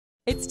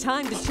It's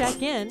time to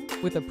check in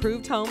with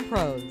Approved Home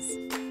Pros.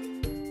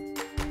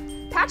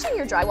 Patching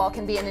your drywall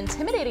can be an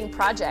intimidating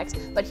project,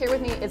 but here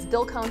with me is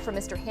Bill Cohn from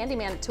Mr.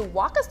 Handyman to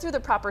walk us through the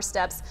proper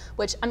steps,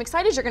 which I'm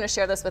excited you're going to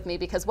share this with me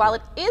because while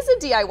it is a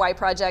DIY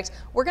project,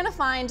 we're going to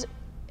find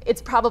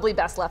it's probably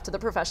best left to the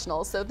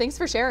professionals. So thanks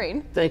for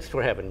sharing. Thanks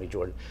for having me,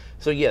 Jordan.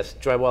 So yes,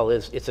 drywall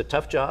it's a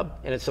tough job,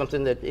 and it's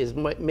something that is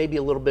maybe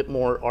a little bit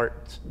more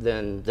art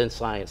than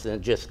science,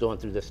 than just going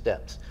through the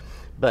steps.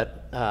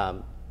 But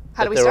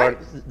how do we start?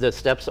 The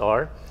steps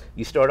are,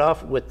 you start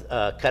off with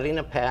cutting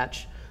a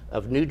patch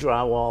of new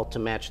drywall to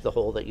match the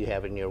hole that you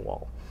have in your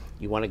wall.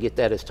 You want to get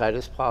that as tight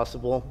as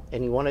possible,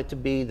 and you want it to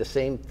be the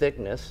same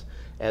thickness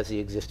as the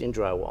existing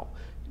drywall.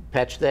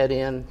 Patch that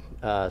in,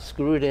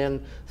 screw it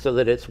in so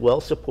that it's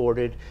well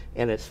supported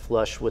and it's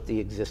flush with the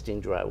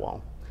existing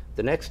drywall.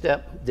 The next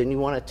step, then you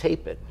want to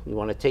tape it. You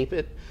want to tape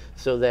it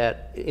so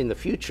that in the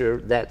future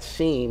that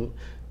seam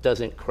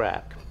doesn't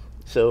crack.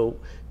 So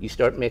you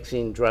start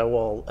mixing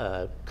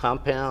drywall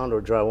compound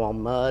or drywall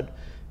mud,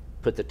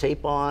 put the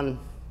tape on.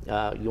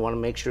 You want to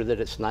make sure that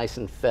it's nice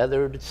and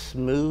feathered,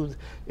 smooth.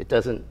 It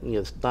doesn't,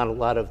 it's not a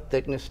lot of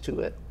thickness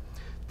to it.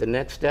 The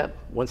next step,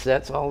 once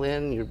that's all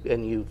in, you've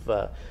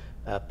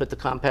put the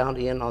compound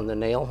in on the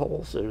nail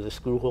holes or the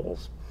screw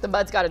holes. The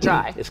mud's got to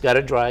dry. It's got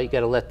to dry. You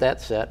got to let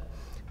that set.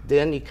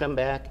 Then you come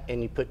back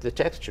and you put the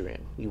texture in.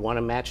 You want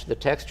to match the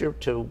texture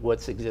to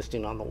what's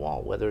existing on the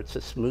wall, whether it's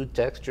a smooth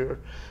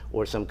texture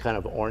or some kind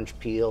of orange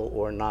peel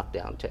or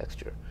knockdown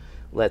texture.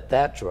 Let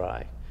that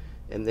dry.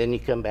 And then you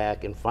come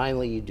back and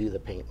finally you do the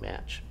paint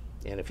match.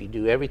 And if you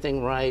do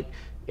everything right,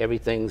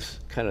 everything's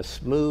kind of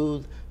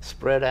smooth,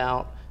 spread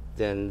out,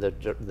 then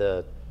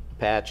the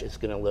patch is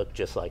going to look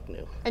just like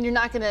new. And you're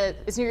not going to,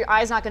 your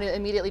eye's not going to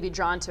immediately be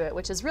drawn to it,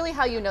 which is really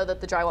how you know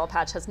that the drywall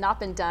patch has not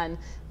been done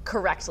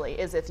correctly,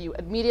 is if you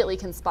immediately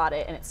can spot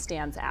it and it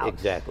stands out.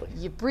 Exactly.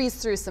 You breeze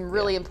through some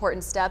really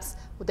important steps.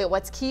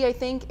 What's key, I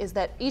think, is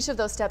that each of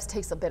those steps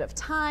takes a bit of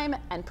time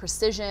and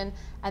precision,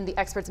 and the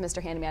experts at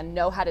Mr. Handyman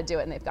know how to do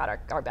it, and they've got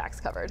our backs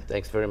covered.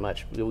 Thanks very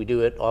much. We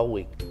do it all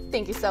week.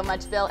 Thank you so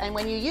much, Bill. And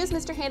when you use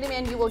Mr.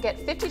 Handyman, you will get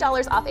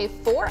 $50 off a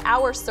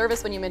 4-hour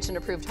service when you mention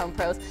Approved Home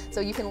Pros, so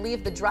you can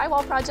leave the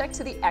drywall project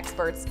to the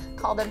experts.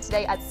 Call them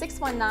today at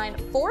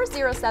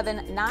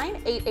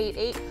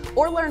 619-407-9888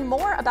 or learn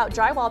more about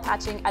drywall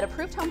patching at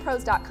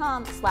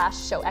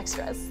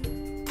approvedhomepros.com/show-extras.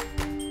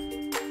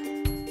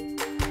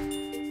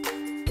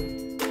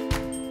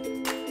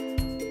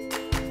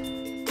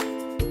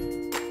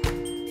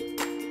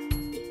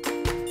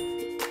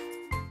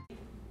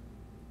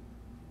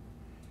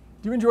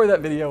 Do you enjoy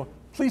that video?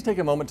 Please take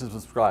a moment to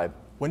subscribe.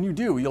 When you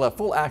do, you'll have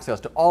full access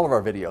to all of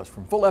our videos,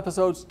 from full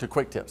episodes to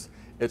quick tips.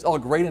 It's all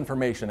great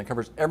information that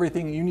covers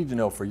everything you need to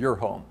know for your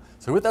home.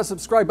 So hit that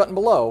subscribe button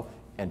below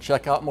and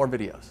check out more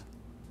videos.